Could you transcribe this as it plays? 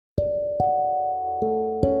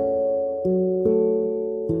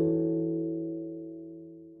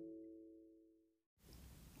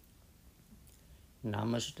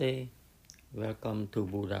Namaste. Welcome to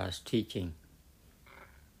Buddha's teaching.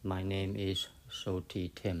 My name is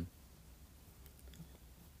Soti Tim.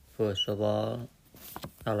 First of all,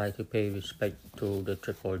 I like to pay respect to the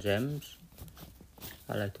Triple Gems.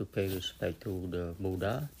 I like to pay respect to the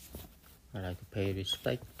Buddha. I like to pay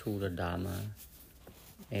respect to the Dharma.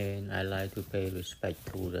 And I like to pay respect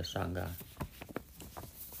to the Sangha.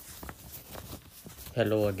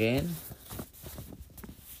 Hello again.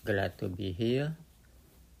 Glad to be here.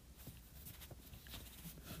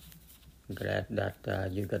 Glad that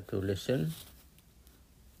you get to listen.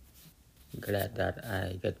 Glad that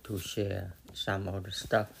I get to share some of the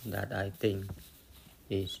stuff that I think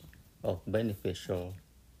is of beneficial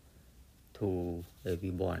to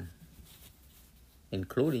everyone,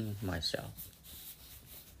 including myself.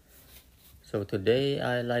 So today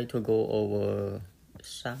I like to go over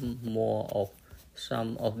some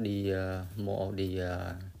of the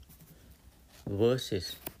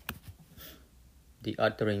verses, the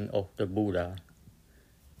uttering of the Buddha,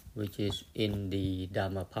 which is in the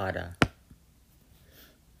Dhammapada.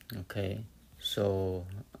 Okay, so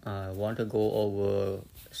I want to go over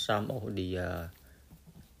some of the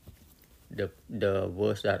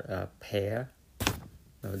words that are paired,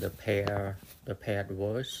 the paired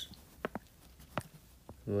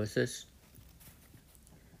verses.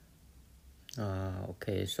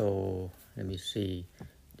 Okay, so let me see.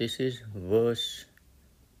 This is verse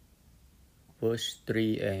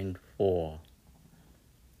 3 and 4.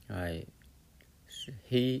 Right.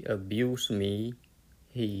 He abused me,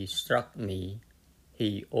 he struck me,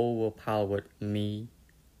 he overpowered me,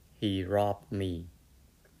 he robbed me.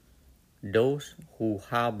 Those who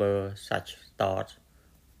harbor such thoughts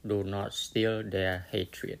do not still their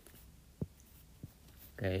hatred.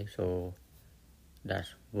 Okay, so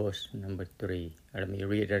that's verse number 3. Let me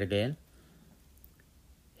read it again.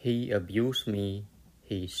 He abused me,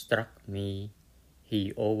 he struck me,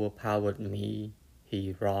 he overpowered me,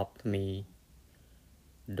 he robbed me.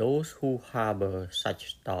 Those who harbor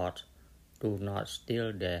such thoughts do not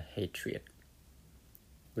still their hatred.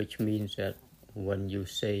 Which means that when you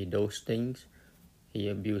say those things, he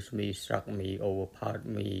abused me, struck me, overpowered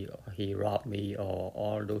me, or he robbed me, or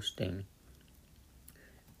all those things,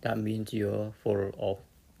 that means you're full of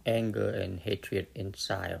anger and hatred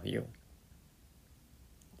inside of you.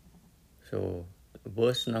 So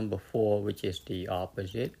verse number 4, which is the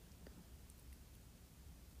opposite,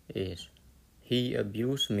 is he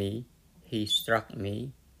abused me, he struck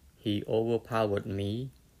me, he overpowered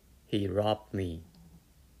me, he robbed me.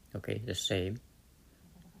 Okay, the same.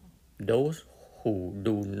 Those who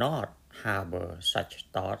do not harbor such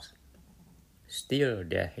thoughts still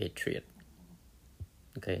their hatred.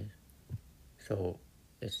 Okay, so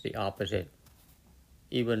it's the opposite.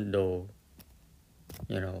 Even though,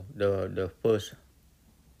 the first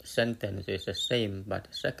sentence is the same, but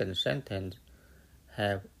the second sentence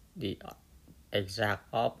have the exact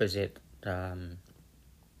opposite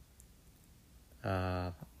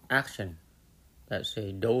action. That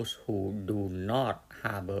say those who do not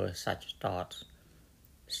harbor such thoughts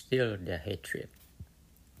still their hatred.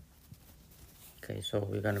 Okay, so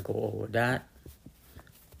we're gonna go over that.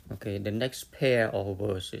 Okay, the next pair of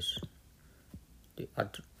verses, the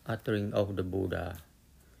uttering of the Buddha.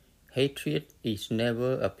 Hatred is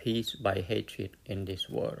never appeased by hatred in this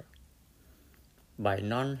world. By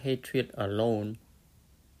non-hatred alone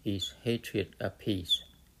is hatred appeased.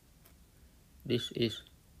 This is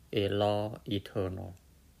a law eternal.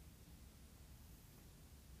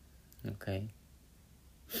 Okay.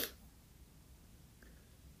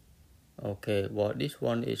 Okay, well, this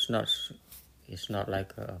one is not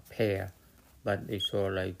like a pair, but it's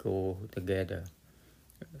all like go together.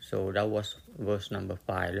 So that was verse number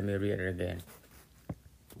 5. Let me read it again.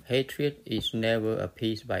 Hatred is never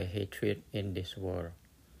appeased by hatred in this world.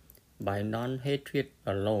 By non-hatred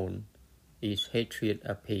alone is hatred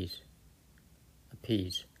appeased.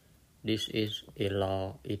 This is a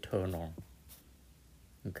law eternal.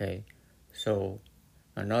 Okay, so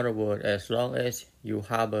in other words, as long as you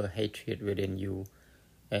harbor hatred within you,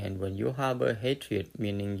 and when you harbor hatred,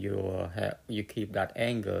 meaning you keep that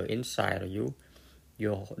anger inside of you,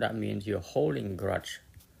 that means you're holding grudge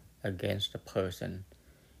against the person.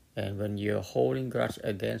 And when you're holding grudge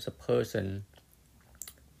against a person,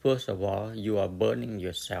 first of all, you are burning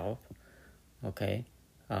yourself. Okay,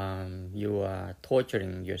 you are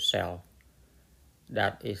torturing yourself.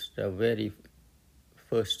 That is the very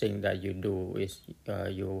first thing that you do is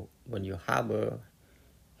when you harbor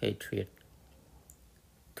hatred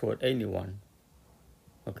toward anyone,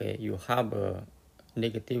 okay, you harbor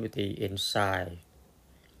negativity inside,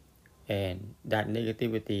 and that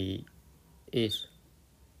negativity is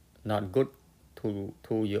not good to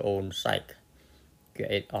your own psyche.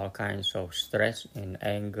 Create all kinds of stress and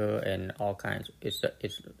anger and all kinds. It's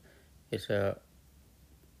a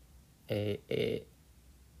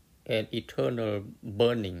an eternal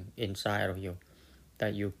burning inside of you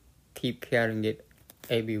that you keep carrying it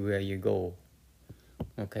everywhere you go.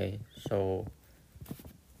 Okay, so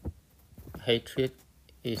hatred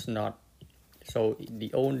is not. So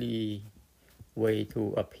the only way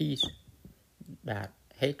to appease that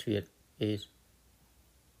hatred is,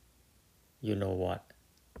 you know what,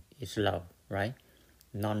 is love, right?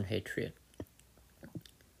 Non-hatred.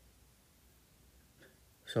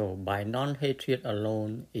 So by non-hatred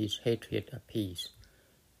alone is hatred appeased.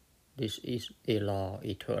 This is a law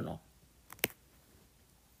eternal.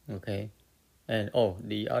 Okay, and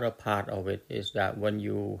the other part of it is that when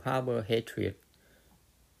you harbor hatred,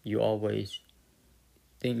 you always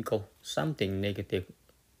think of something negative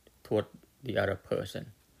toward the other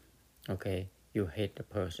person. Okay, you hate the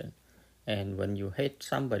person, and when you hate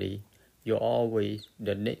somebody, you always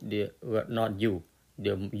not you,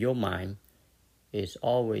 your mind is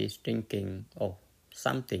always thinking of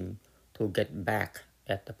something to get back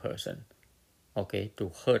at the person. Okay,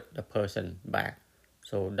 to hurt the person back.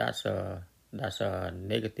 So that's a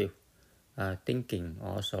negative thinking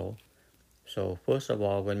also. So first of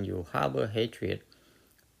all, when you harbor hatred,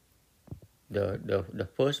 the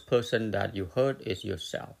first person that you hurt is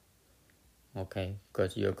yourself. Okay,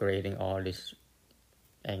 because you're creating all this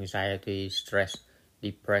anxiety, stress,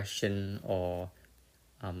 depression, or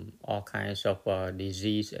all kinds of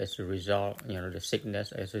disease as a result, the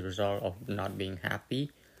sickness as a result of not being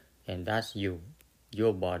happy, and that's you.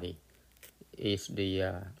 Your body is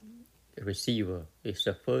the receiver, is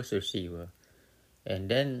the first receiver, and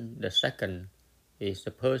then the second is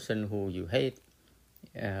the person who you hate.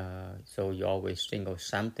 So you always think of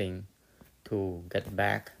something to get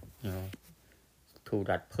back, to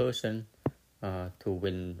that person, to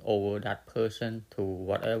win over that person, to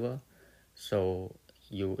whatever. So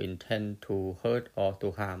you intend to hurt or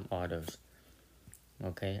to harm others,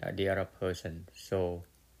 okay, the other person. So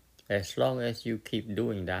as long as you keep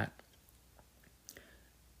doing that,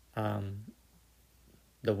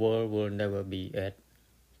 the world will never be at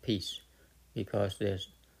peace, because there's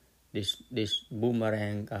this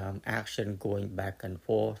boomerang action going back and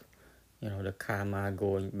forth, the karma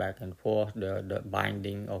going back and forth, the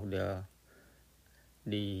binding of the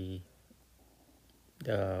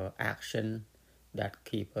action that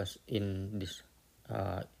keep us in this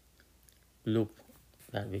loop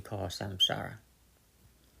that we call samsara.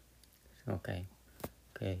 Okay,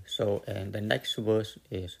 so and the next verse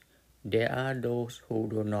is, there are those who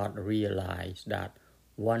do not realize that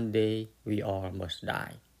one day we all must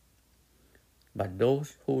die. But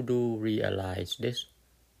those who do realize this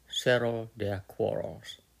settle their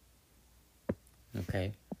quarrels.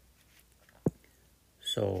 Okay,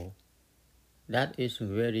 so that is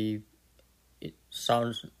it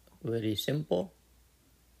sounds very simple,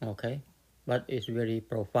 okay, but it's very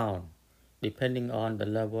profound, depending on the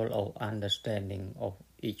level of understanding of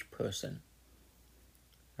each person.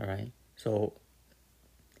 All right, so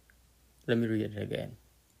let me read it again.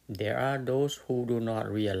 There are those who do not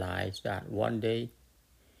realize that one day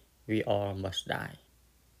we all must die.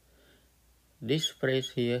 This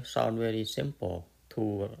phrase here sounds very simple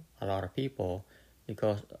to a lot of people,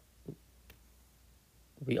 because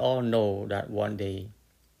we all know that one day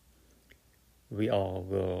we all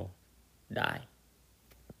will die.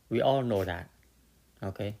 We all know that,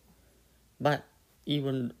 okay? But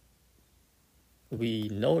even we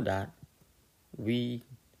know that, we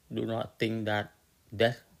do not think that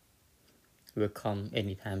death will come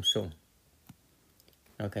anytime soon,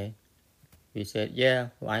 okay? We said, yeah,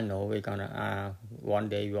 I know we're gonna one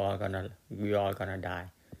day we all gonna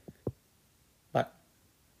die. But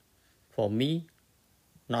for me,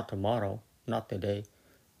 not tomorrow, not today.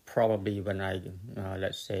 Probably when I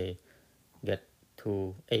let's say get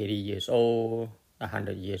to 80 years old,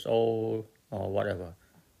 100 years old, or whatever.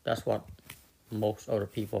 That's what most other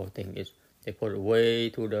people think is. They put it way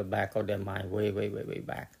to the back of their mind, way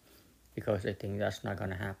back, because they think that's not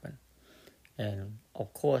gonna happen. And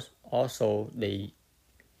of course, also they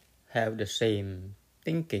have the same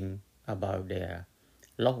thinking about their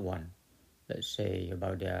loved one. Let's say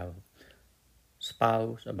about their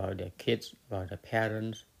spouse, about their kids, about their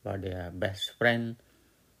parents, about their best friend.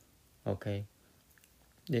 Okay,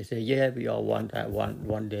 they say, yeah, we all want that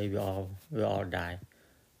one day we all die,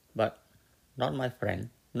 but not my friend,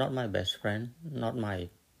 not my best friend, not my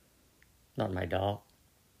dog.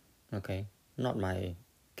 Okay, not my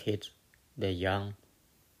kids. They're young.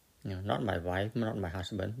 Not my wife, not my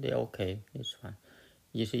husband. They're okay. It's fine.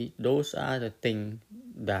 You see, those are the things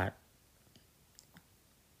that,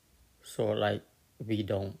 so like, we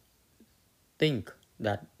don't think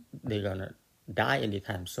that they're gonna die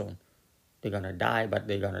anytime soon. They're gonna die, but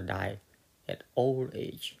they're gonna die at old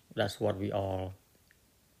age. That's what we all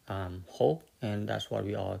hope, and that's what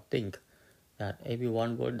we all think, that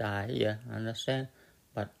everyone will die. Yeah, I understand,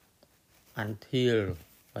 but until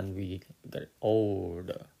when we get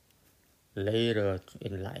older, later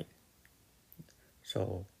in life.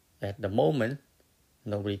 So at the moment,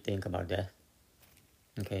 nobody think about death.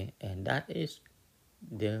 Okay, and that is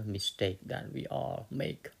the mistake that we all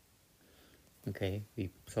make. Okay,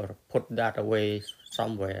 we sort of put that away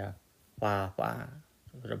somewhere far, far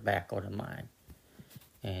to the back of the mind,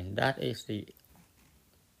 and that is the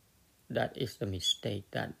mistake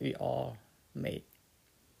that we all make.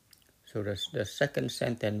 So the second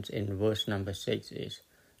sentence in verse number 6 is,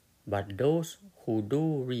 but those who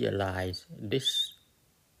do realize this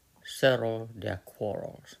settle their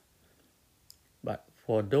quarrels. But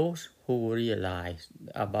for those who realize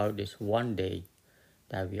about this one day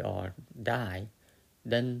that we all die,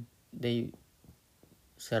 then they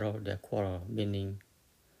settle their quarrel, meaning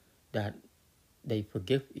that they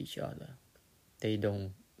forgive each other. They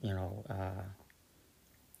don't,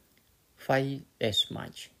 fight as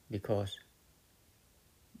much, because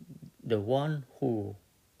the one who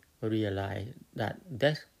realize that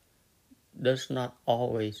death does not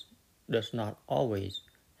always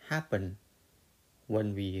happen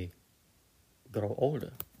when we grow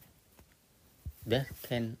older. Death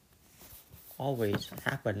can always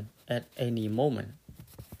happen at any moment.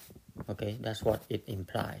 Okay, that's what it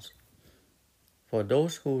implies. For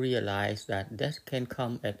those who realize that death can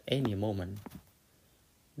come at any moment,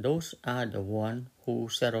 those are the ones who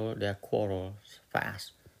settle their quarrels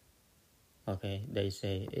fast. Okay, they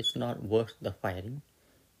say it's not worth the fighting.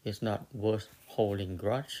 It's not worth holding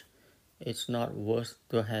grudge. It's not worth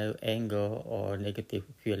to have anger or negative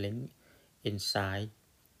feeling inside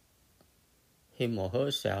him or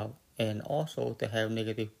herself, and also to have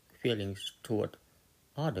negative feelings toward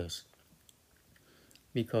others,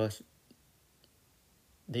 because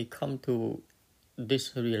they come to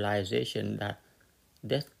this realization that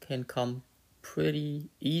death can come pretty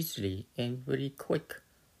easily and very quick.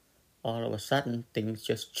 All of a sudden, things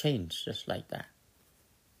just change just like that.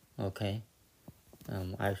 Okay,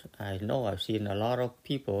 I know I've seen a lot of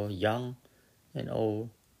people, young and old,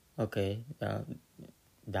 okay,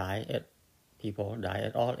 people die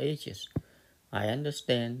at all ages. I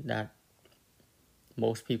understand that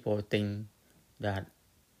most people think that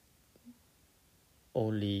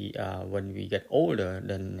only when we get older,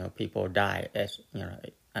 then people die as,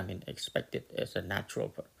 expected as a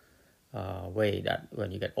natural way, that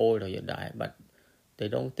when you get older you die. But they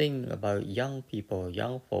don't think about young people,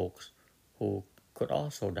 young folks who could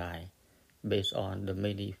also die based on the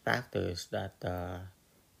many factors that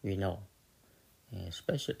we know.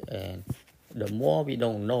 Especially, and the more we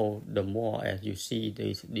don't know, the more, as you see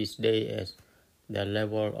this day, as the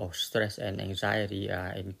level of stress and anxiety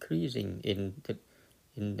are increasing in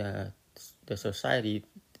the society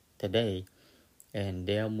today, and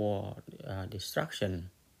there are more distraction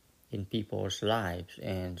in people's lives,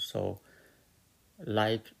 and so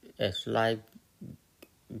as life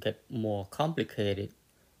get more complicated,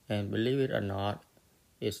 and believe it or not,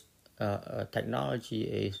 is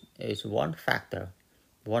technology is one factor,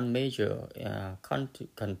 one major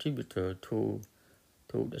contributor to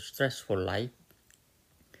the stressful life,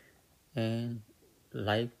 and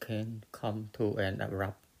life can come to an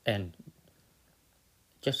abrupt end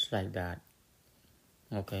just like that.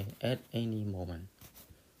 Okay, at any moment.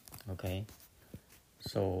 Okay,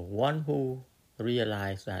 so one who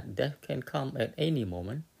realize that death can come at any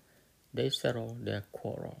moment, they settle their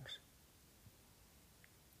quarrels.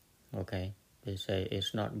 Okay, they say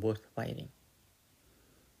it's not worth fighting,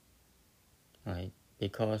 right?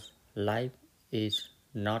 Because life is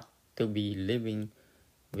not to be living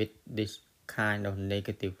with this kind of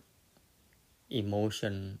negative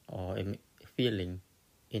emotion or feeling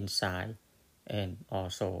inside and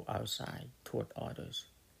also outside toward others.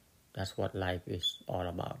 That's what life is all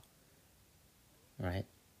about, right?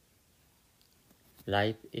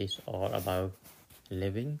 Life is all about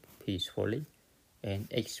living peacefully and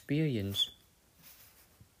experience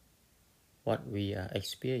what we are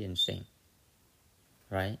experiencing,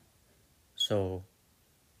 right? So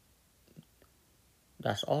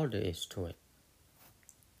that's all there is to it.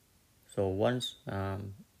 So once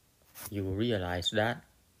you realize that,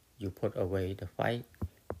 you put away the fight,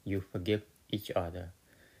 you forgive each other.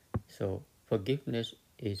 So forgiveness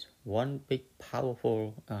is one big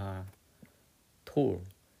powerful tool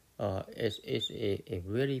is a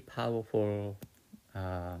very powerful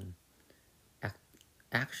um,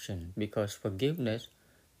 action, because forgiveness,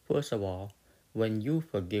 first of all, when you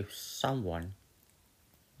forgive someone,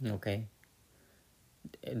 okay,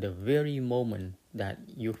 the very moment that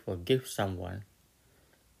you forgive someone,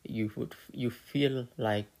 you feel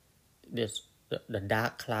like the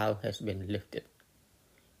dark cloud has been lifted,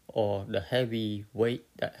 or the heavy weight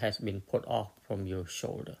that has been put off from your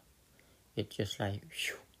shoulder. It's just like,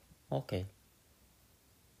 whew, okay,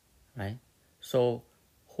 right? So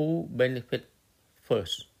who benefit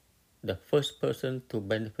first? The first person to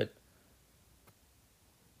benefit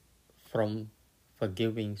from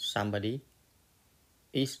forgiving somebody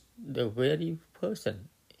is the very person,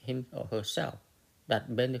 him or herself,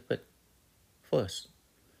 that benefit first.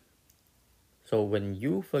 So when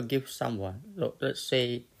you forgive someone, let's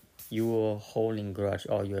say you are holding grudge,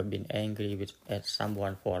 or you have been angry at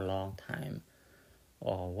someone for a long time,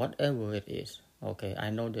 or whatever it is. Okay, I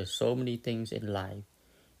know there's so many things in life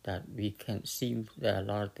that we can't see. There are a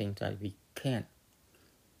lot of things that we can't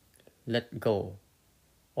let go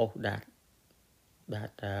of that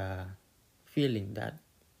feeling that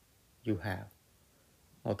you have.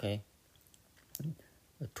 Okay,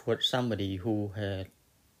 towards somebody who had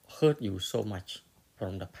hurt you so much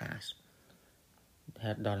from the past,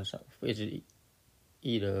 had done so,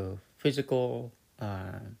 either physical,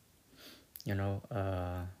 you know,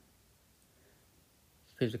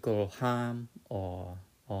 physical harm, or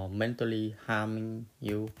mentally harming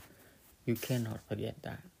you. You cannot forget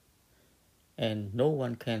that, and no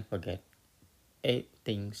one can forget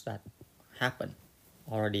things that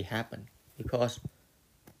already happened, because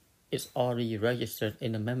it's already registered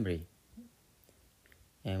in the memory.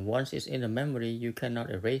 And once it's in the memory, you cannot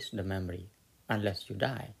erase the memory unless you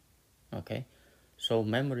die. Okay, so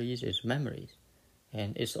memories is memories,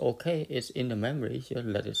 and it's okay. It's in the memories. You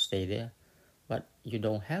let it stay there, but you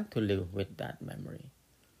don't have to live with that memory.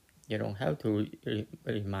 You don't have to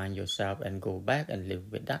remind yourself and go back and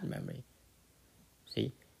live with that memory.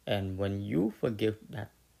 See, and when you forgive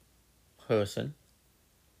that person,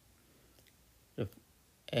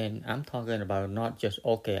 and I'm talking about not just,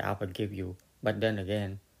 okay, I forgive you, but then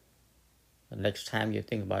again, the next time you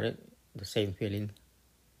think about it, the same feeling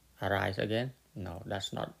arise again. No,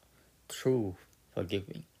 that's not true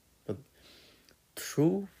forgiving.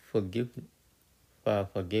 True forgiving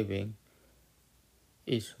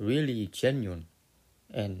is really genuine,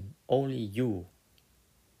 and only you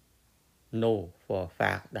know for a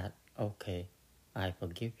fact that, okay, I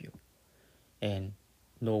forgive you, and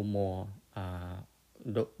no more,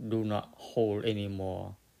 do not hold any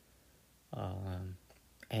more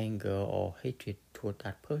anger or hatred toward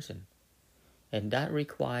that person. And that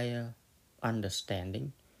requires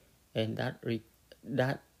understanding, and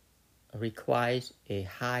that requires a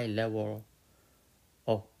high level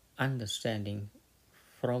of understanding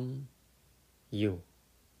from you.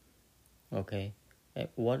 Okay,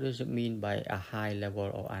 what does it mean by a high level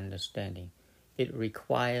of understanding? It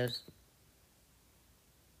requires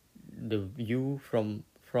the view from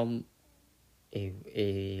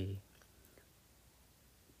a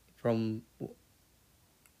from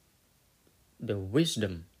the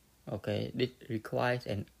wisdom. Okay, it requires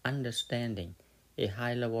an understanding, a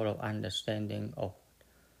high level of understanding of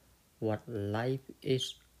what life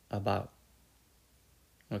is about.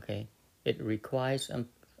 Okay, it requires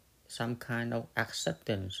some kind of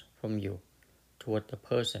acceptance from you toward the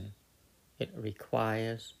person. It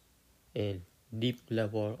requires a deep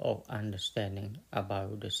level of understanding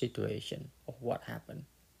about the situation of what happened.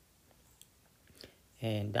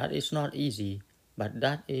 And that is not easy, but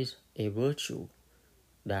that is a virtue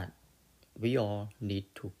that we all need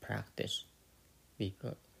to practice.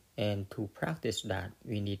 And to practice that,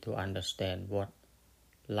 we need to understand what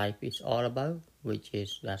life is all about,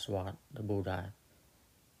 that's what the Buddha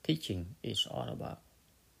teaching is all about.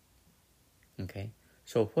 Okay,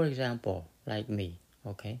 so for example, like me,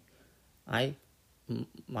 okay,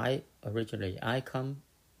 originally I come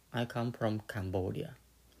from Cambodia.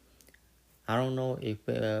 I don't know if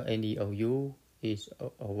any of you is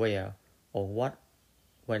aware of what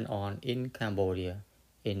went on in Cambodia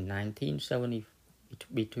in 1970,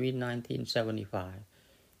 between 1975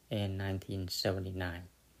 and 1979,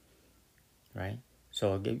 right?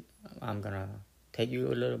 So I'm gonna take you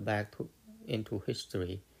a little back into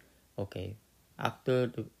history. Okay,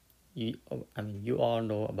 after you all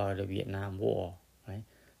know about the Vietnam War, right?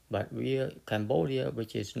 But Cambodia,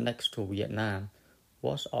 which is next to Vietnam,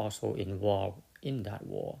 was also involved in that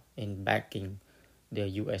war, in backing the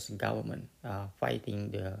U.S. government,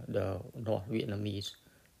 fighting the North Vietnamese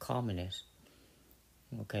communists.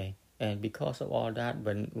 Okay, And because of all that,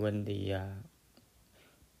 when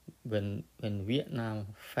Vietnam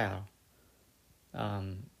fell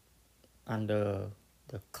under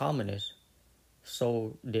the communists,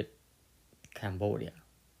 so did Cambodia.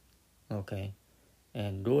 Okay,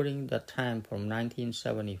 and during the time from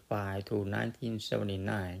 1975 to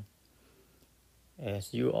 1979,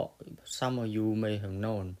 as some of you may have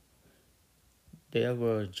known, there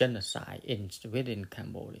were genocide within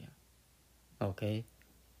Cambodia. Okay,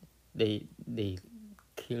 they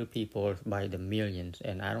kill people by the millions,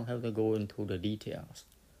 and I don't have to go into the details.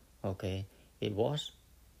 Okay, it was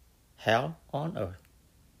hell on earth.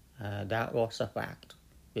 That was a fact,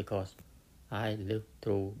 because I lived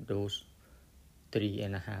through those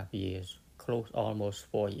 3.5 years, close almost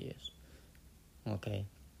 4 years. Okay,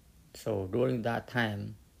 so during that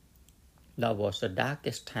time, that was the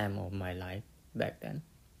darkest time of my life back then.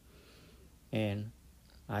 And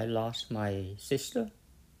I lost my sister,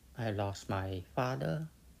 I lost my father,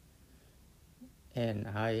 and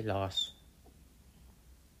I lost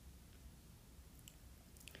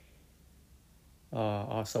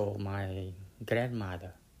also my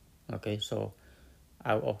grandmother. Okay, so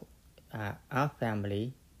our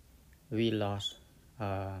family, we lost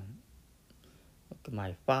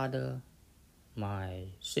my father, my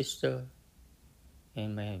sister,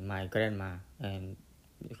 and my grandma, and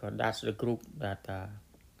because that's the group that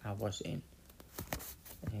I was in.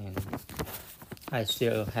 And I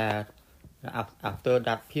still had, after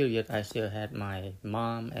that period, I still had my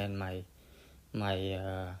mom and my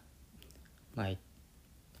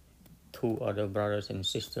two other brothers and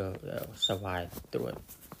sisters survived through it.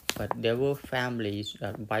 But there were families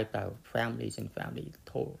that wiped out, families and family,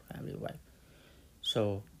 total family wipe.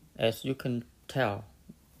 So as you can tell,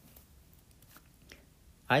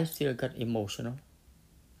 I still got emotional,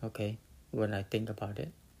 okay, when I think about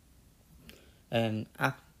it. And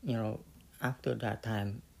after that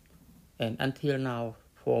time, and until now,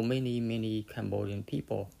 for many Cambodian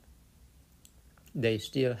people, they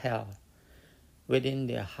still have within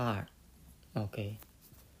their heart, okay,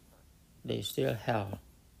 they still have,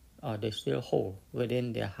 or they still hold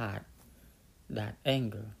within their heart that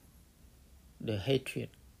anger, the hatred,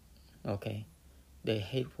 okay, the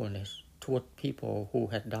hatefulness toward people who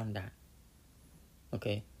had done that,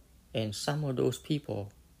 okay. And some of those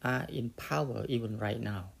people are in power even right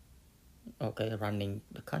now, okay, running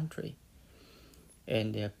the country.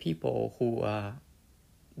 And there are people who are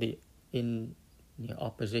in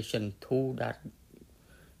opposition to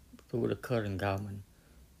the current government.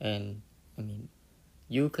 And I mean,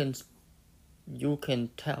 you can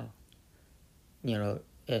tell,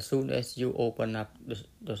 as soon as you open up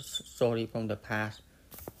the story from the past,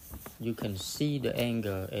 you can see the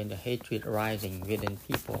anger and the hatred rising within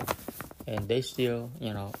people. And they still,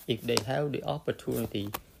 if they have the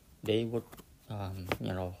opportunity, they would,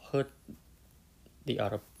 hurt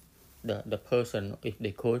the person if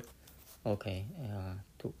they could, okay,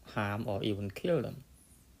 to harm or even kill them.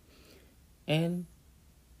 And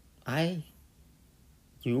I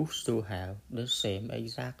used to have the same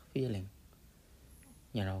exact feeling,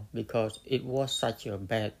 because it was such a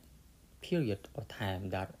bad period of time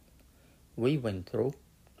that we went through.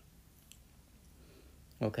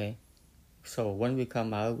 Okay, so when we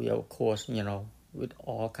come out, we of course, with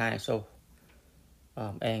all kinds of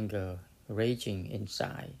anger raging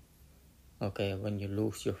inside. Okay, when you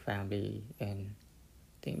lose your family and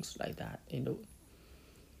things like that,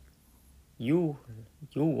 you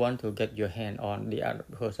want to get your hand on the other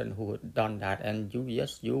person who had done that, and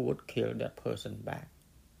you would kill that person back,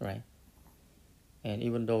 right? And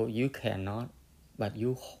even though you cannot, but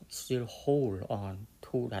you still hold on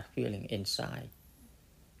to that feeling inside.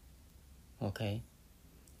 Okay,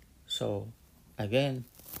 so again,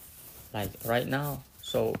 like right now,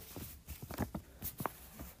 so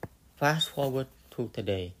fast forward to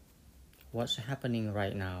today, what's happening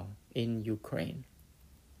right now in Ukraine?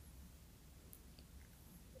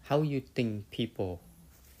 How you think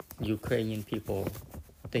Ukrainian people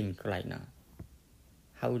think right now?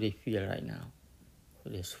 How they feel right now?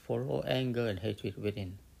 There's full of anger and hatred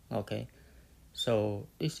within. Okay, so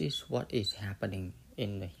this is what is happening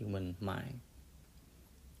in the human mind.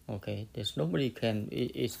 Okay, there's nobody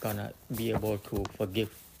is gonna be able to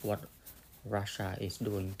forgive what Russia is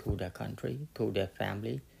doing to their country, to their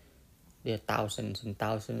family. There are thousands and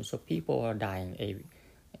thousands of people are dying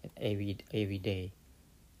every day.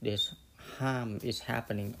 This harm is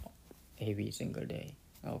happening every single day.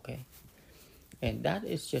 Okay, and that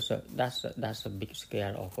is just that's a big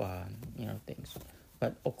scale of things.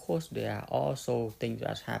 But of course, there are also things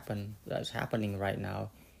that's happening right now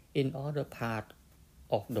in other part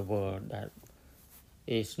of the world that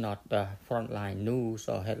It's not the frontline news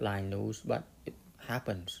or headline news, but it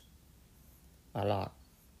happens a lot.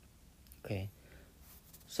 Okay,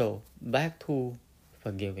 so back to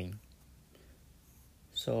forgiving.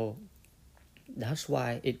 So that's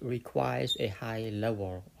why it requires a high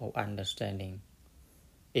level of understanding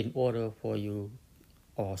in order for you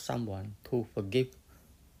or someone to forgive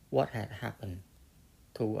what had happened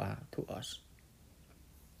to us.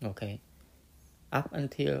 Okay, up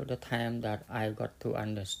until the time that I got to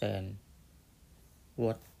understand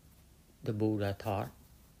what the Buddha taught,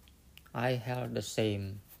 I held the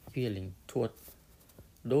same feeling toward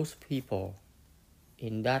those people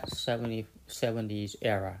in that 70s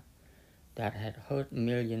era that had hurt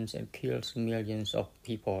millions and killed millions of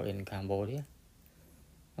people in Cambodia.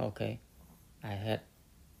 Okay, I had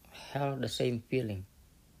held the same feeling,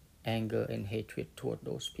 anger and hatred toward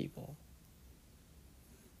those people.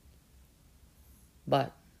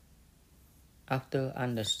 But after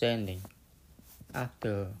understanding,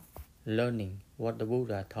 after learning what the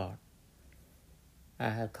Buddha taught, I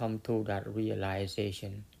have come to that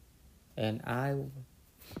realization, and I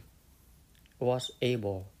was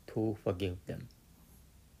able to forgive them.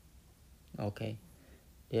 Okay,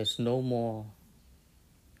 there's no more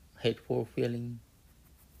hateful feeling,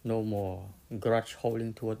 no more grudge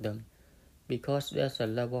holding toward them, because there's a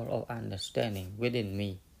level of understanding within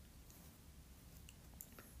me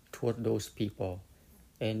toward those people,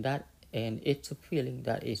 and it's a feeling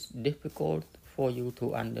that is difficult for you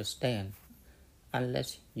to understand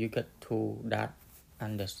unless you get to that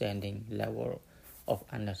understanding level of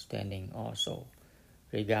understanding also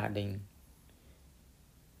regarding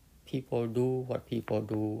people do what people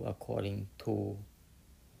do according to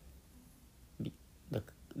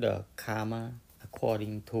the karma,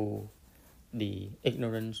 according to the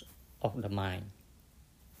ignorance of the mind.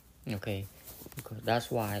 Okay, because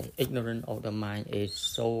that's why ignorance of the mind is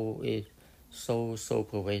so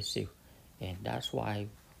pervasive, and that's why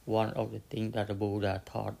one of the things that the Buddha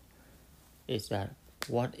taught is that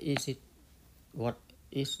what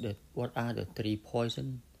are the three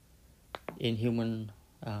poisons in human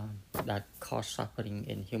that cause suffering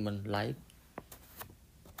in human life?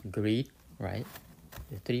 Greed, right?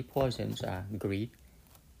 The three poisons are greed,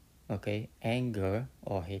 okay, anger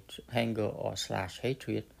or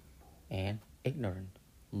hatred, and ignorance,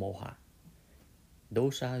 moha.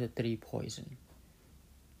 Those are the three poisons.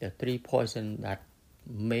 The three poisons that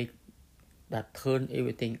turn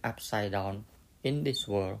everything upside down in this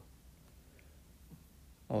world.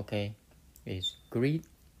 Okay, is greed,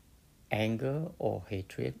 anger or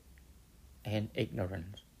hatred, and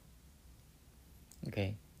ignorance.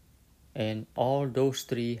 Okay, and all those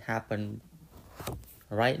three happen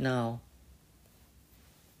right now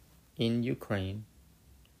in Ukraine.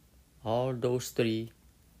 All those three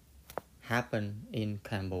happen in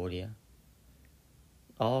Cambodia.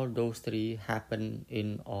 All those three happen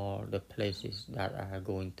in all the places that are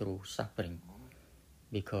going through suffering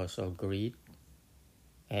because of greed,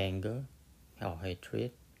 anger, or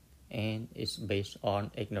hatred, and it's based on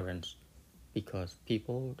ignorance because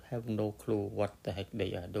people have no clue what the heck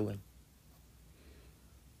they are doing.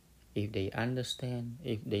 If they understand,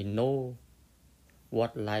 if they know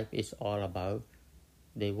what life is all about,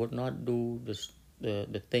 they would not do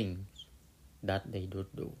the things that they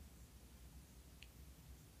do.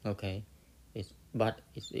 Okay, but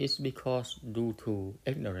it is because due to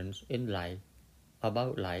ignorance in life,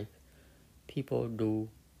 about life, people do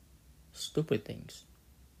stupid things.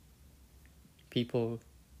 People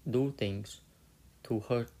do things to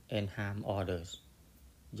hurt and harm others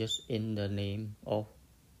just in the name of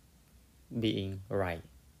being right.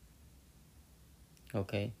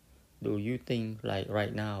 Okay, do you think like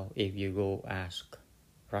right now if you go ask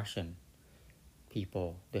Russian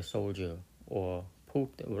people, the soldier, or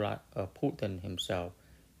Putin himself,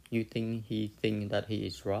 you think he think that he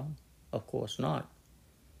is wrong? Of course not.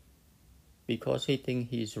 Because he think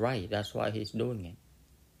he's right, that's why he's doing it.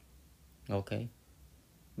 Okay?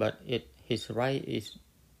 But his right is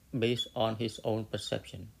based on his own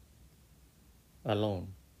perception alone.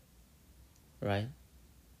 Right?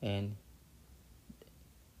 And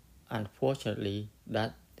unfortunately,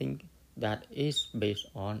 that thing that is based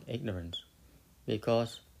on ignorance.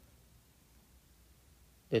 Because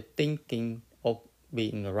the thinking of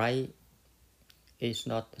being right is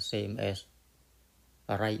not the same as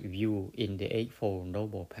a right view in the Eightfold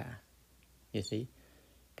Noble Path. You see,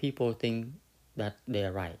 people think that they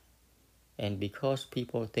are right. And because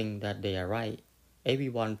people think that they are right,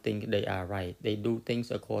 everyone thinks they are right. They do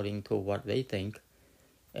things according to what they think,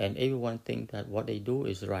 and everyone thinks that what they do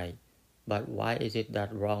is right. But why is it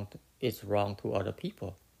that it's wrong to other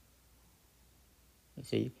people? You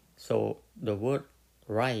see, so the word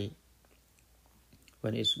right,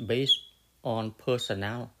 when it's based on personal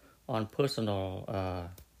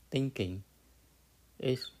thinking,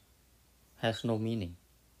 is has no meaning.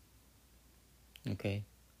 Okay,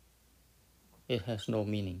 it has no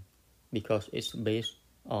meaning because it's based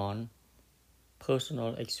on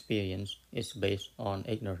personal experience. It's based on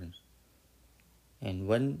ignorance, and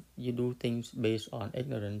when you do things based on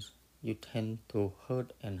ignorance, you tend to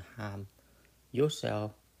hurt and harm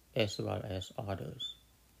yourself as well as others.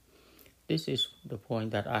 This is the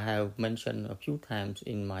point that I have mentioned a few times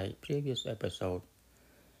in my previous episode.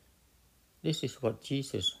 This is what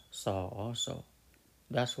Jesus saw also.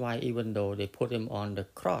 That's why even though they put him on the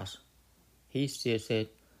cross, he still said,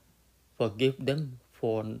 "Forgive them,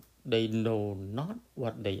 for they know not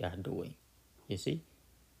what they are doing." You see,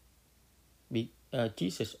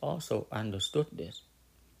 Jesus also understood this.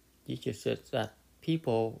 Jesus said that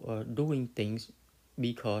people are doing things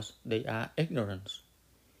because they are ignorant.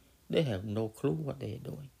 They have no clue what they are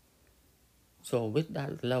doing. So with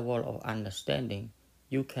that level of understanding,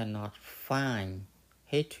 you cannot find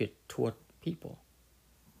hatred toward people.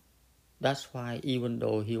 That's why even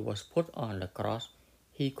though he was put on the cross,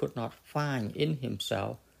 he could not find in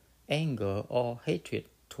himself anger or hatred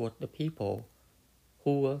toward the people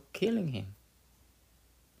who were killing him.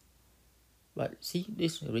 But see,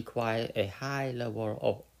 this requires a high level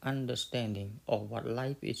of understanding of what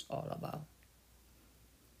life is all about.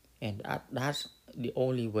 And that's the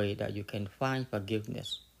only way that you can find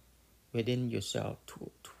forgiveness within yourself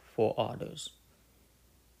for others.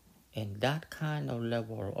 And that kind of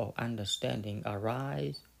level of understanding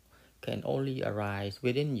can only arise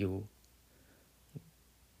within you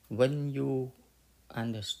when you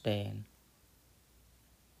understand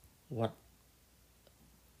what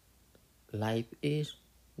life is,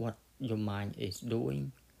 what your mind is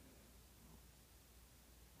doing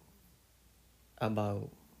about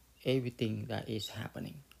everything that is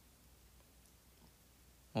happening.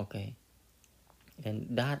 Okay, and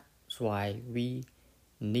that's why we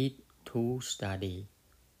need to study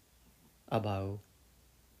about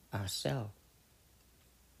ourselves.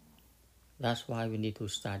 That's why we need to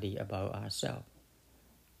study about ourselves,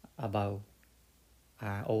 about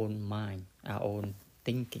our own mind, our own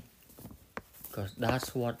thinking, because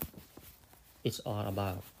that's what it's all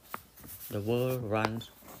about. The world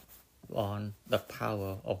runs on the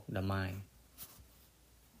power of the mind.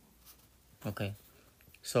 Okay,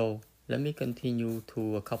 so let me continue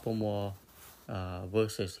to a couple more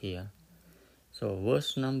verses here. So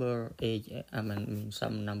verse number 8,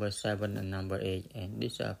 some number 7 and number 8, and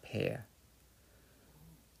these are pair.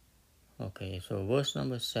 Okay, so verse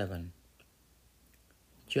number 7.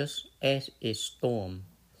 Just as a storm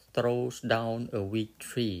throws down a weak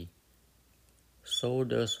tree, so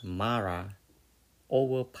does Mara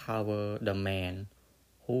overpower the man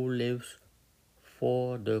who lives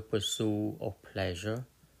for the pursuit of pleasure,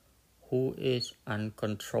 who is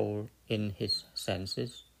uncontrolled in his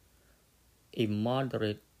senses,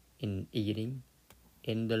 immoderate in eating,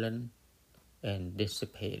 indolent, and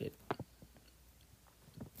dissipated.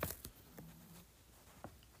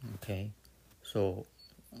 Okay, so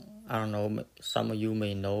I don't know, some of you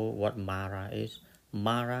may know what Mara is.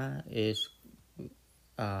 Mara is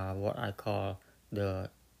what I call the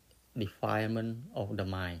defilement of the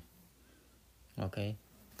mind. Okay,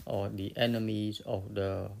 or the enemies of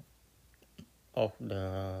the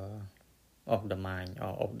mind,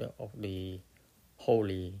 or of the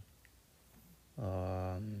holy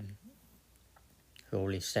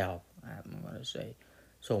holy self, I'm going to say.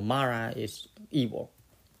 So Mara is evil.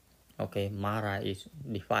 Okay, Mara is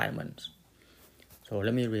defilement. So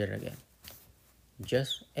let me read it again.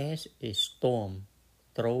 Just as a storm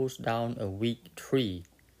throws down a weak tree,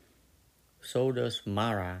 so does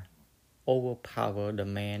Mara overpower the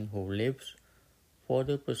man who lives for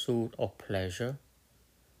the pursuit of pleasure.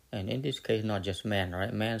 And in this case, not just man,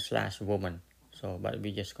 right? Man/woman. So, but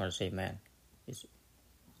we just gonna say man. It's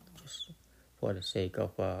just for the sake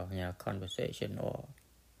of conversation or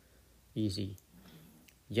easy.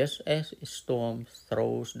 Just as a storm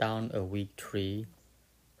throws down a weak tree,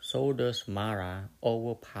 so does Mara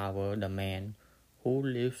overpower the man who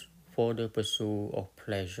lives for the pursuit of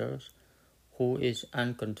pleasures, who is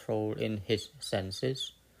uncontrolled in his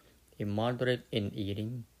senses, immoderate in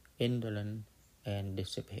eating, indolent, and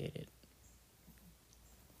dissipated.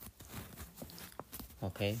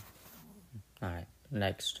 Okay, alright,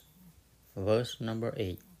 next. Verse number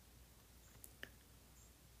 8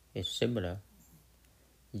 is similar.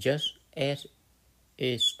 Just as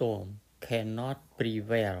a storm cannot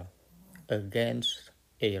prevail against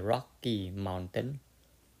a rocky mountain,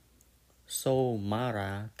 So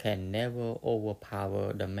Mara can never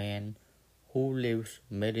overpower the man who lives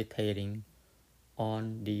meditating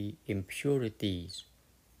on the impurities,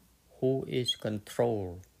 who is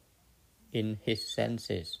controlled in his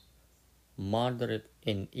senses, moderate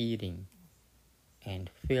in eating, and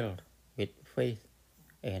filled with faith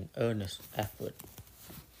and earnest effort.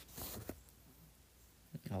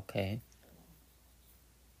 Okay.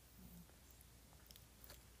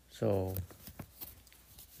 So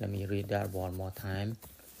let me read that one more time.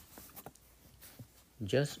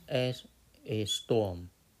 Just as a storm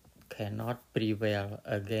cannot prevail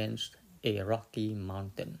against a rocky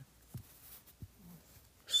mountain,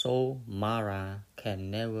 so Mara can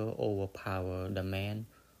never overpower the man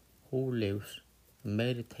who lives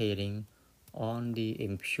meditating on the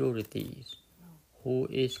impurities, who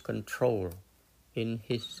is controlled in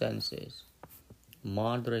his senses,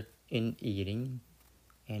 moderate in eating,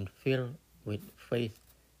 and filled with faith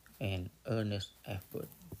and earnest effort.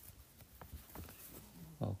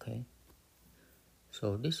 Okay,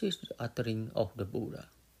 so this is the uttering of the Buddha.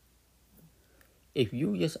 If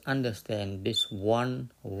you just understand this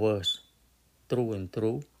one verse through and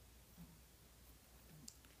through,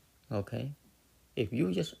 okay, if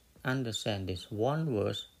you just understand this one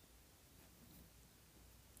verse,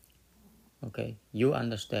 okay, you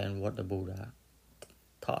understand what the Buddha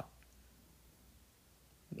taught.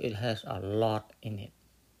 It has a lot in it.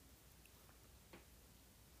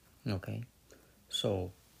 Okay,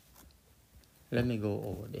 so let me go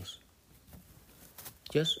over this.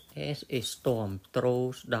 Just as a storm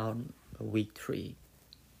throws down a weak tree,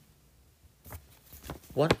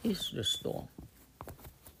 what is the storm?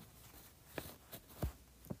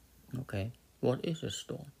 Okay, what is a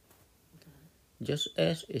storm? Just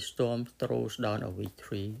as a storm throws down a weak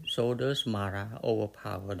tree, so does Mara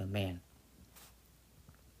overpower the man.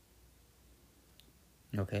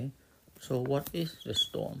 Okay, so what is the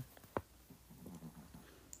storm?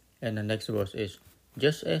 And the next verse is,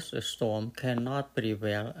 just as a storm cannot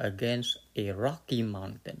prevail against a rocky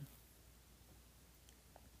mountain,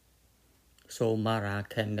 so Mara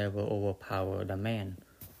can never overpower the man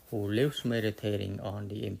who lives meditating on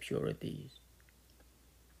the impurities.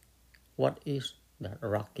 What is the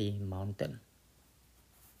rocky mountain?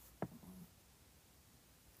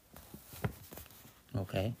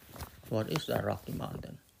 Okay, what is the rocky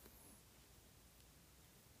mountain?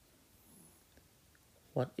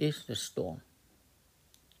 What is the storm?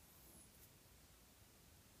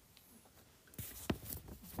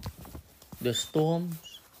 The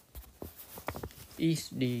storms is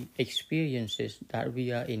the experiences that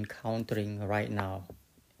we are encountering right now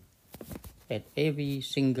at every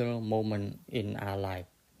single moment in our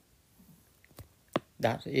life.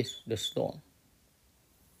 That is the storm.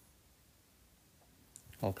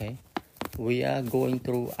 Okay, we are going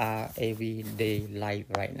through our everyday life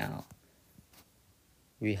right now.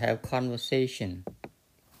 We have conversation,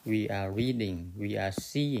 we are reading, we are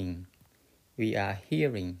seeing, we are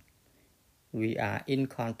hearing, we are in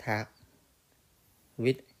contact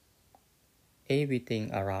with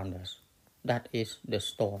everything around us. That is the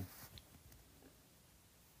storm.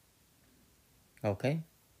 Okay,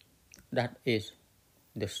 that is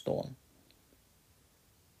the storm.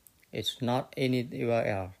 It's not anywhere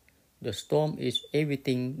else. The storm is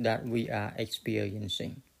everything that we are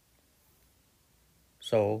experiencing.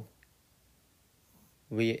 So,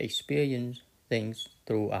 we experience things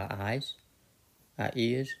through our eyes, our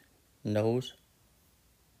ears, nose,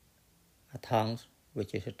 our tongues,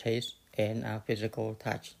 which is a taste, and our physical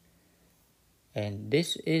touch. And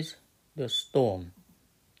this is the storm.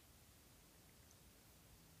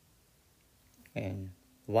 And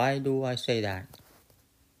why do I say that?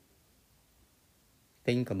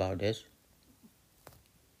 Think about this.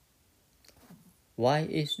 Why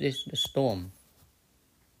is this the storm?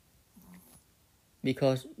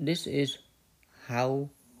 Because this is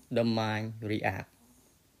how the mind reacts.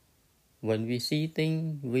 When we see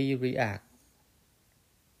things, we react.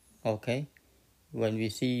 Okay? When we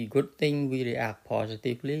see good things, we react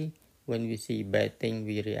positively. When we see bad things,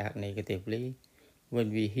 we react negatively.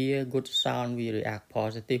 When we hear good sound, we react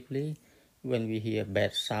positively. When we hear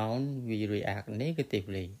bad sound, we react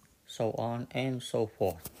negatively. So on and so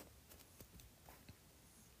forth.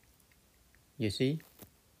 You see?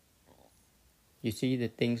 You see the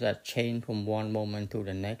things that change from one moment to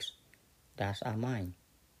the next? That's our mind.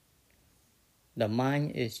 The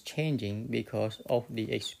mind is changing because of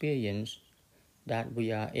the experience that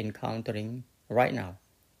we are encountering right now.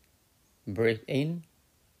 Breathe in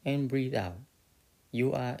and breathe out.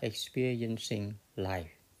 You are experiencing life.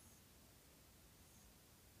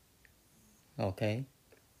 Okay?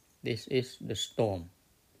 This is the storm.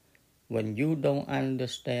 when you don't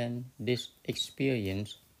understand this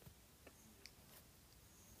experience,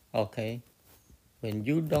 okay, when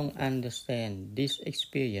you don't understand this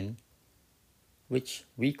experience, which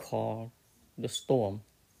we call the storm,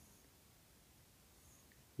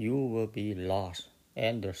 you will be lost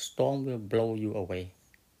and the storm will blow you away.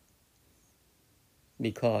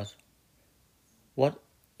 Because what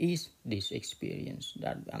is this experience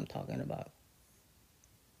that I'm talking about?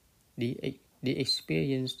 The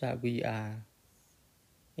experience that we are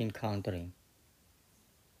encountering.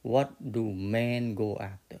 What do men go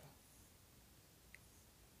after?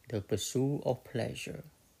 The pursuit of pleasure,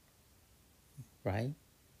 right?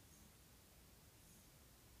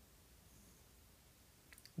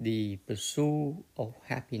 The pursuit of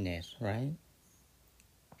happiness, right?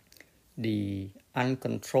 The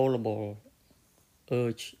uncontrollable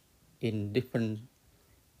urge in different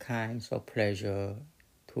kinds of pleasure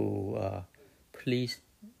to please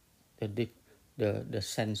the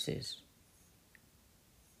senses.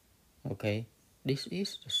 Okay, this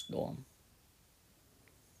is the storm.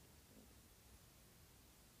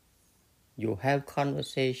 You have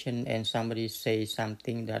conversation and somebody says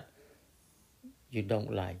something that you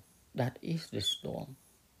don't like. That is the storm.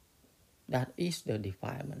 That is the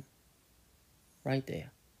defilement. Right there.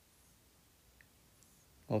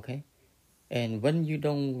 Okay? And when you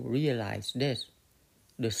don't realize this,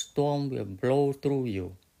 the storm will blow through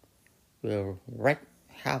you, will wreak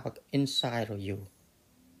havoc inside of you.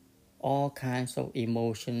 All kinds of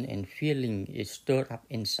emotion and feeling is stirred up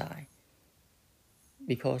inside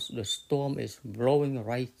because the storm is blowing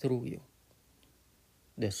right through you.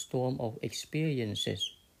 The storm of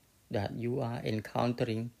experiences that you are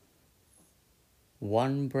encountering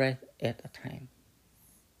one breath at a time.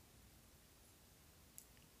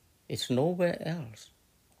 It's nowhere else.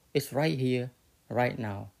 It's right here, right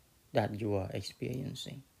now, that you are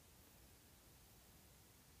experiencing.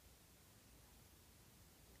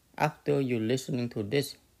 After you're listening to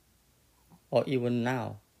this, or even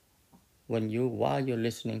now, while you're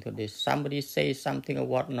listening to this, somebody says something or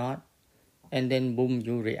whatnot, and then boom,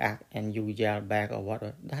 you react and you yell back or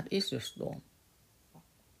whatever. That is the storm.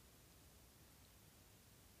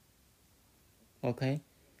 Okay?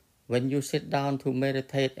 When you sit down to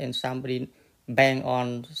meditate and somebody bang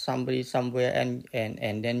on somebody somewhere and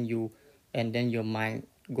then your mind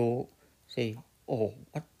go say, oh,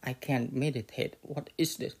 what, I can't meditate. What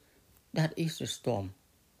is this? That is the storm.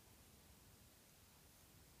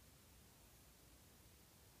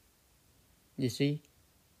 You see?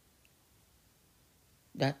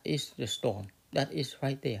 That is the storm. That is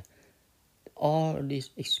right there. All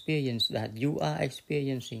this experience that you are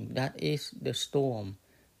experiencing, that is the storm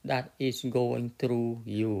that is going through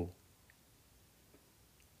you.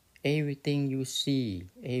 Everything you see,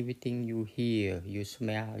 everything you hear, you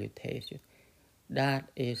smell, you taste, that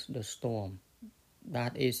is the storm.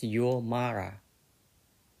 That is your Mara.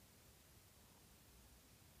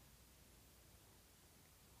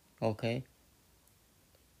 Okay?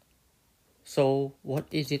 So what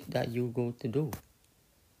is it that you go to do?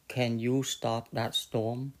 Can you stop that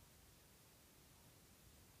storm?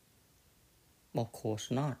 Of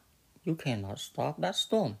course not. You cannot stop that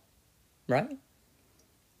storm, right?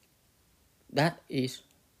 That is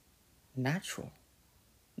natural.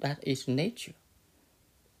 That is nature.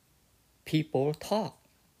 People talk.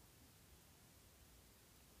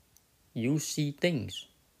 You see things.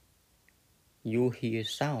 You hear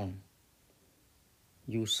sound.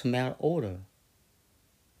 You smell odor.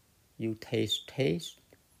 You taste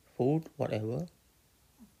food, whatever.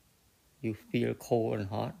 You feel cold and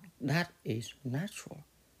hot. That is natural.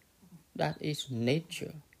 That is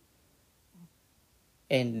nature.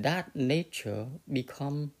 And that nature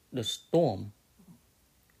becomes the storm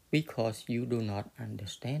because you do not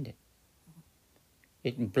understand it.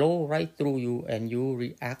 It blows right through you and you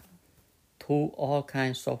react to all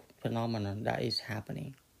kinds of phenomena that is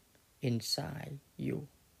happening inside you.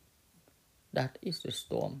 That is the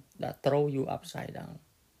storm that throws you upside down.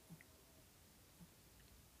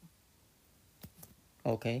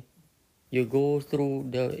 Okay? You go through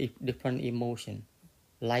the different emotions,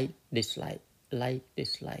 like, dislike,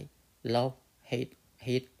 love,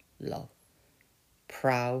 hate, love,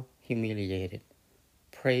 proud, humiliated,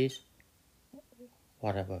 praise,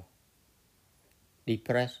 whatever,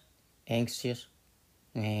 depressed, anxious,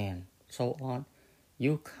 and so on.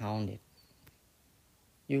 You count it.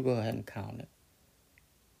 You go ahead and count it.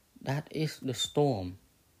 That is the storm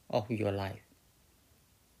of your life.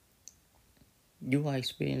 You are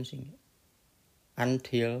experiencing it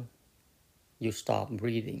until you stop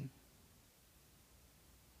breathing.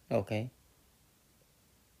 Okay?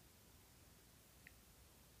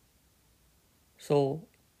 So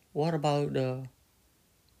what about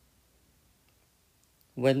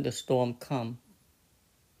when the storm comes?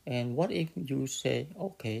 And what if you say,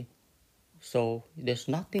 okay, so there's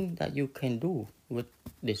nothing that you can do with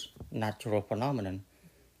this natural phenomenon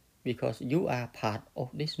because you are part of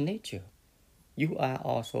this nature. You are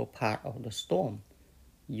also part of the storm.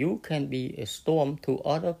 You can be a storm to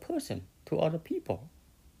other person, to other people.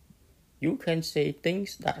 You can say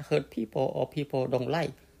things that hurt people or people don't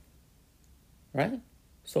like, right?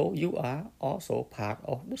 So you are also part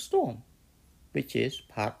of the storm, which is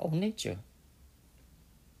part of nature.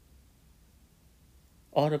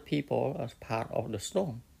 Other people are part of the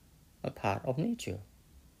storm, a part of nature.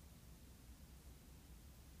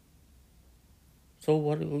 So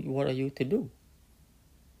what are you to do?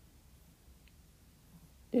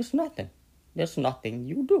 There's nothing. There's nothing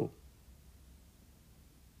you do.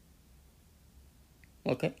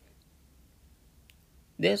 Okay?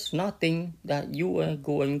 There's nothing that you are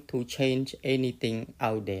going to change anything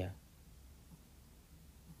out there.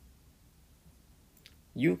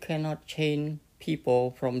 You cannot change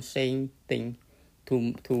people from saying things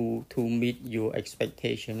to meet your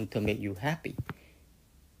expectation, to make you happy.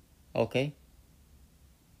 Okay?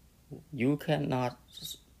 You cannot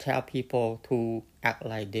tell people to act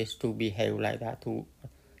like this, to behave like that.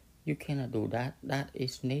 You cannot do that. That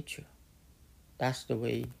is nature. That's the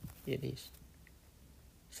way it is.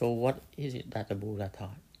 So what is it that the Buddha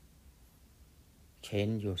taught?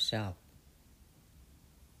 Change yourself.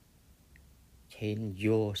 Change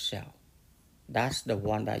yourself. That's the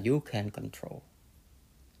one that you can control.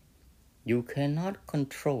 You cannot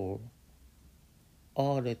control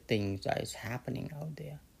all the things that is happening out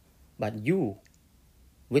there. But you,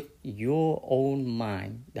 with your own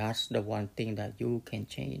mind, that's the one thing that you can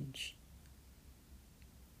change.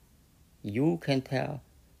 You can tell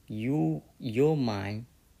your mind,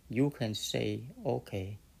 you can say,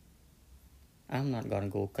 okay, I'm not going to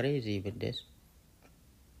go crazy with this.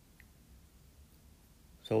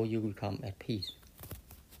 So you become at peace.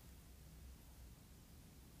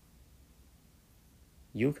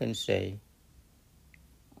 You can say,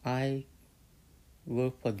 I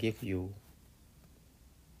will forgive you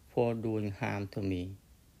for doing harm to me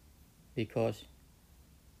because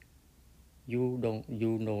you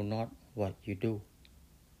know not what you do.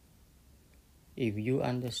 If you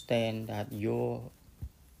understand that your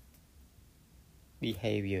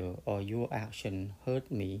behavior or your action hurt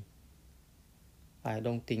me, I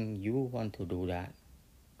don't think you want to do that.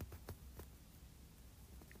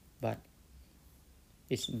 But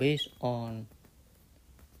it's based on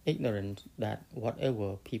ignorance that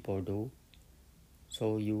whatever people do,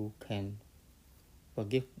 so you can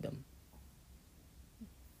forgive them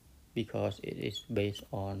because it is based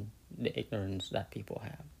on the ignorance that people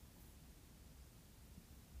have.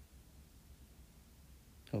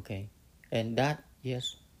 Okay, and that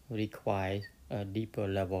yes requires a deeper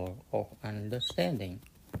level of understanding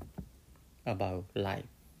about life.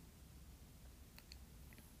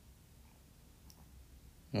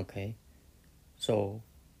 Okay, so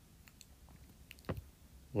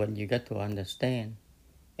when you get to understand,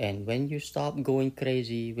 and when you stop going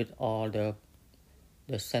crazy with all the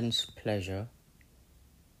sense pleasure,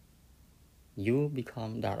 you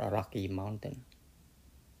become that rocky mountain.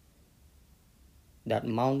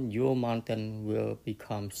 Your mountain will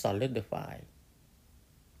become solidified.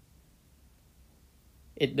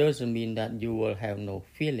 It doesn't mean that you will have no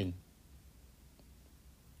feeling,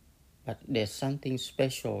 but there's something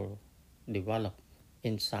special developed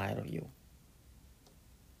inside of you.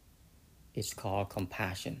 It's called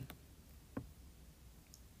compassion,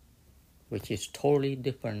 which is totally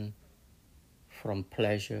different from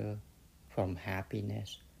pleasure, from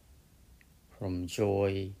happiness, from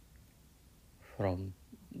joy, from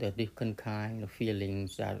the different kind of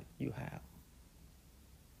feelings that you have.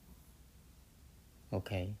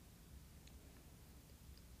 Okay?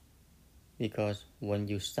 Because when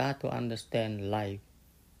you start to understand life,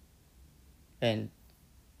 and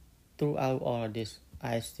throughout all of this,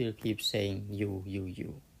 I still keep saying you,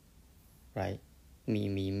 right?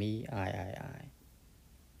 Me, I.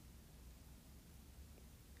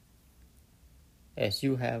 As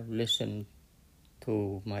you have listened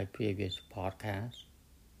to my previous podcast,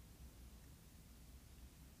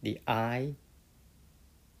 the I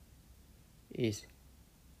is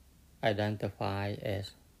identified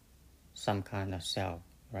as some kind of self,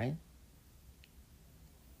 right?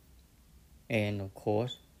 And of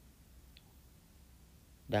course,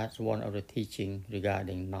 that's one of the teachings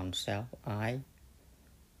regarding non-self, I.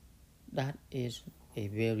 That is a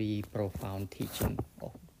very profound teaching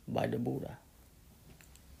by the Buddha.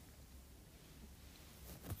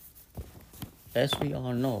 as we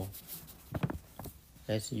all know,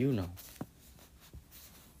 as you know,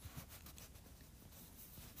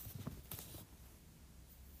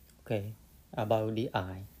 okay, about the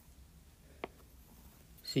I.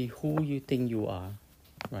 See, who you think you are,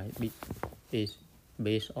 right, is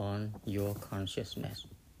based on your consciousness,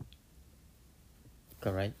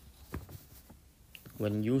 correct?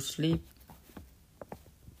 When you sleep,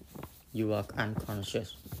 you are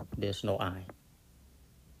unconscious. There's no I,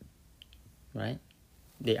 right?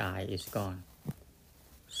 The I is gone.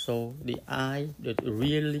 So the I,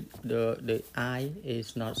 the I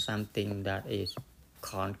is not something that is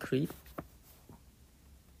concrete,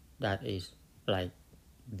 that is like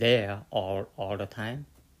there all the time.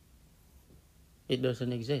 It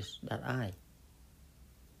doesn't exist, that I.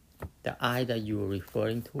 The I that you are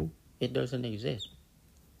referring to, it doesn't exist.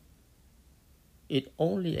 It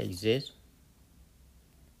only exists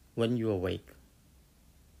when you awake,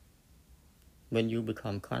 when you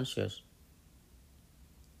become conscious,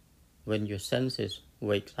 when your senses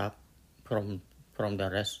wake up from the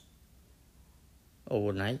rest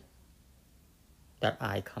overnight, that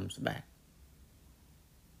I comes back.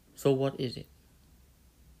 So what is it?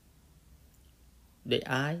 The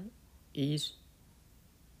I is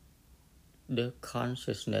the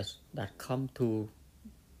consciousness that come to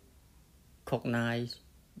cognize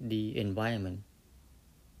the environment,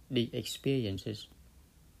 the experiences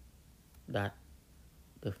that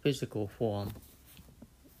the physical form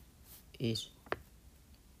is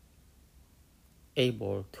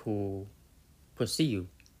able to perceive,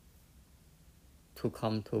 to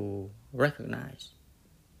come to recognize,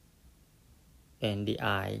 and the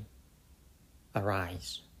I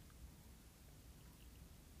arise.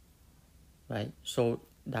 Right? So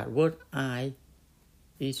that word I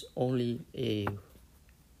is only a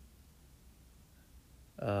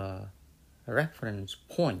reference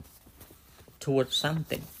point towards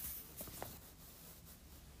something.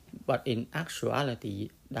 But in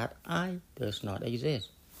actuality, that I does not exist.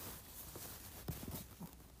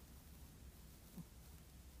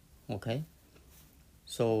 Okay?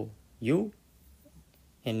 So you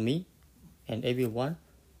and me and everyone,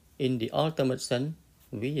 in the ultimate sense,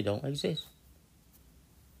 we don't exist.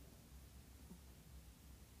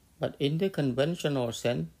 But in the conventional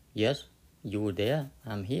sense, yes, you're there,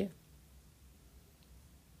 I'm here.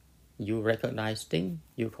 You recognize things,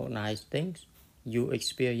 you cognize things, you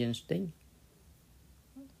experience things.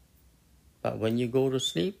 But when you go to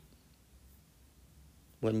sleep,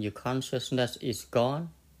 when your consciousness is gone,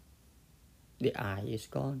 the I is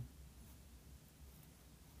gone.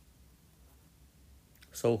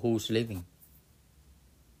 So who's living?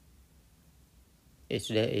 Is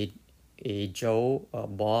there a Joe or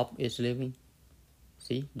Bob is living?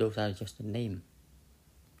 See, those are just the name.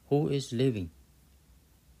 Who is living?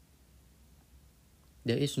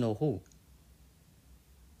 There is no who.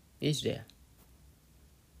 Is there?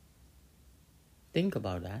 Think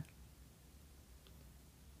about that.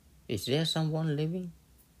 Is there someone living?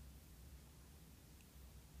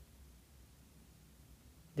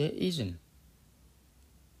 There isn't.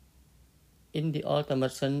 In the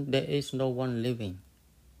ultimate sense, there is no one living.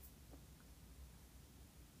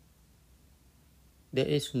 There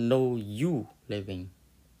is no you living.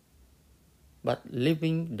 But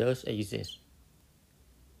living does exist.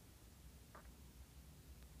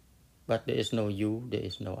 But there is no you, there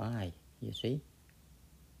is no I, you see?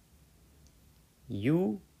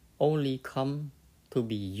 You only come to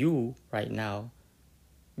be you right now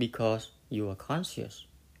because you are conscious.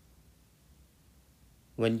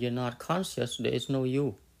 When you're not conscious, there is no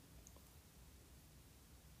you.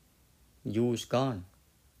 You is gone.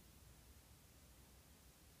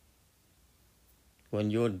 When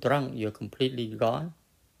you're drunk, you're completely gone.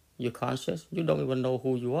 You're conscious, you don't even know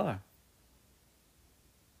who you are.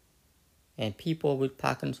 And people with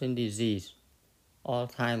Parkinson's disease,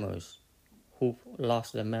 Alzheimer's, who've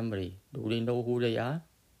lost their memory, do they know who they are?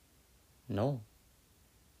 No.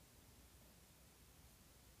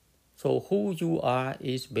 So who you are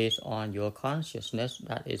is based on your consciousness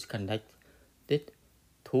that is connected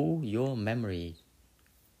to your memories.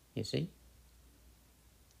 You see?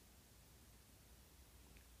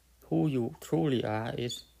 Who you truly are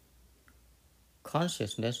is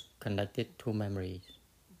consciousness connected to memories.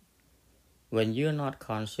 When you're not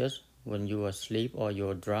conscious, when you're asleep or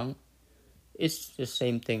you're drunk, it's the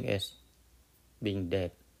same thing as being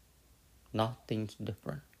dead. Nothing's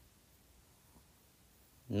different.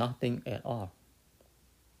 Nothing at all.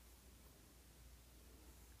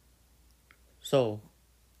 So,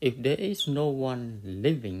 if there is no one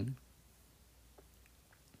living,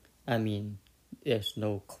 there's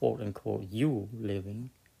no quote-unquote you living,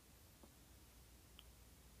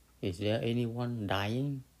 Is there anyone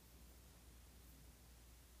dying?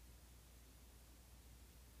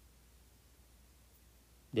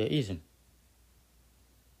 There isn't.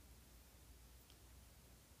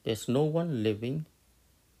 There's no one living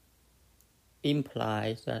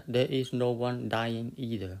implies that there is no one dying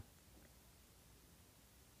either.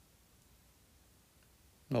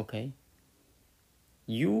 Okay?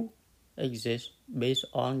 You exist based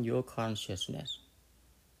on your consciousness.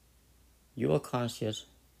 You are conscious.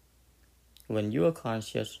 When you are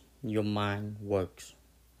conscious, your mind works,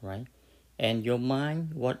 right? And your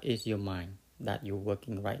mind, what is your mind that you're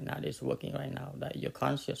working right now, is working right now, that you're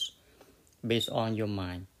conscious based on your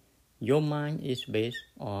mind. Your mind is based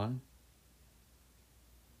on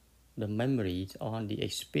the memories, on the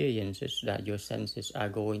experiences that your senses are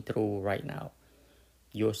going through right now.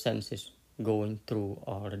 Your senses going through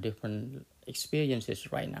all the different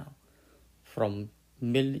experiences right now. From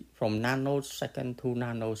nanosecond to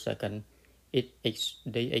nanosecond,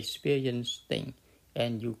 they experience things,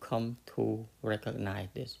 and you come to recognize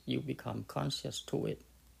this. You become conscious to it,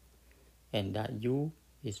 and that you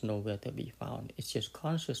is nowhere to be found. It's just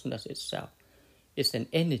consciousness itself. It's an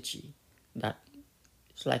energy that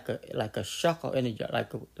it's like a shock of energy,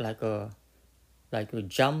 like you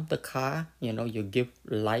jump the car. You give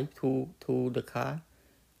life to the car.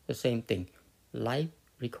 The same thing. Life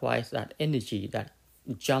requires that energy that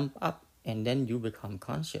jump up, and then you become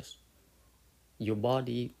conscious. Your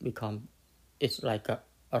body it's like a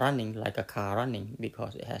car running,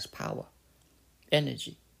 because it has power,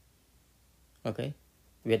 energy. Okay,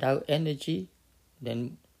 without energy,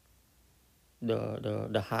 then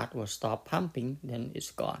the heart will stop pumping, then it's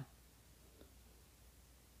gone.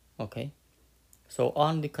 Okay, so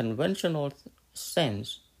on the conventional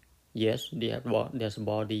sense, yes, there's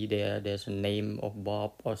body there, there's a name of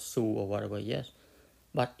Bob or Sue or whatever, yes.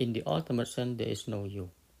 But in the ultimate sense, there is no you.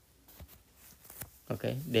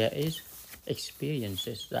 Okay, there is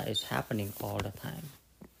experiences that is happening all the time.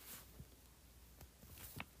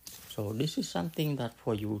 So this is something that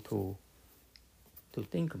for you to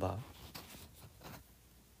think about.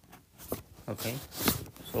 Okay,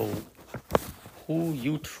 so who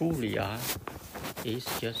you truly are is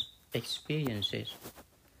just experiences.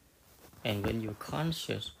 And when you're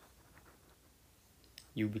conscious,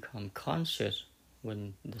 you become conscious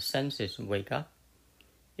when the senses wake up.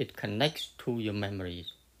 It connects to your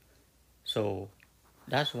memories. So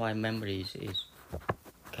that's why memories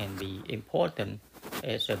can be important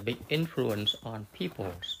as a big influence on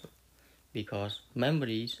people, because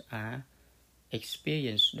memories are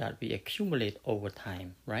experience that we accumulate over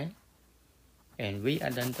time, right? And we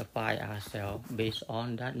identify ourselves based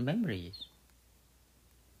on that memories.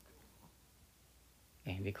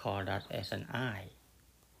 And we call that as an I.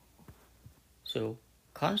 So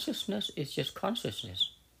consciousness is just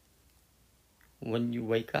consciousness. When you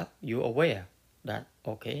wake up, you're aware that,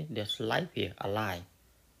 okay, there's life here, alive.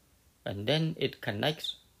 And then it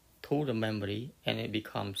connects to the memory, and it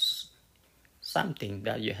becomes something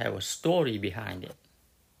that you have a story behind it.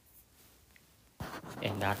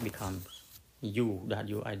 And that becomes you, that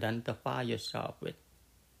you identify yourself with.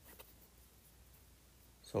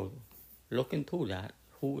 So look into that.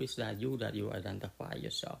 Who is that you identify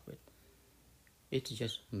yourself with? It's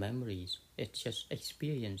just memories. It's just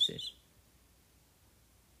experiences.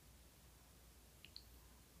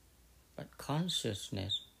 But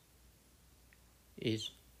consciousness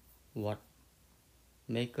is what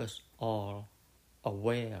makes us all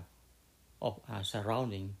aware of our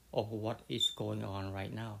surrounding, of what is going on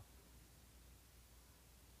right now.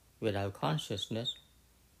 Without consciousness,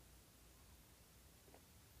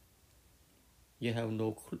 you have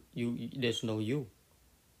there's no you.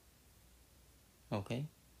 Okay?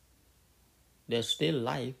 There's still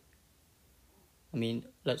life. I mean,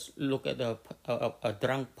 let's look at a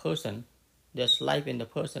drunk person. There's life in the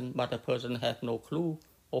person, but the person has no clue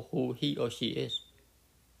of who he or she is.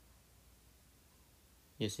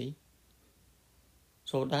 You see?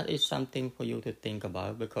 So that is something for you to think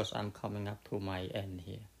about, because I'm coming up to my end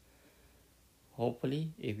here.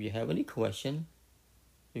 Hopefully, if you have any question,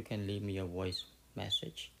 you can leave me a voice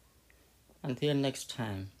message. Until next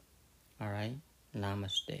time, alright?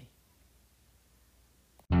 Namaste.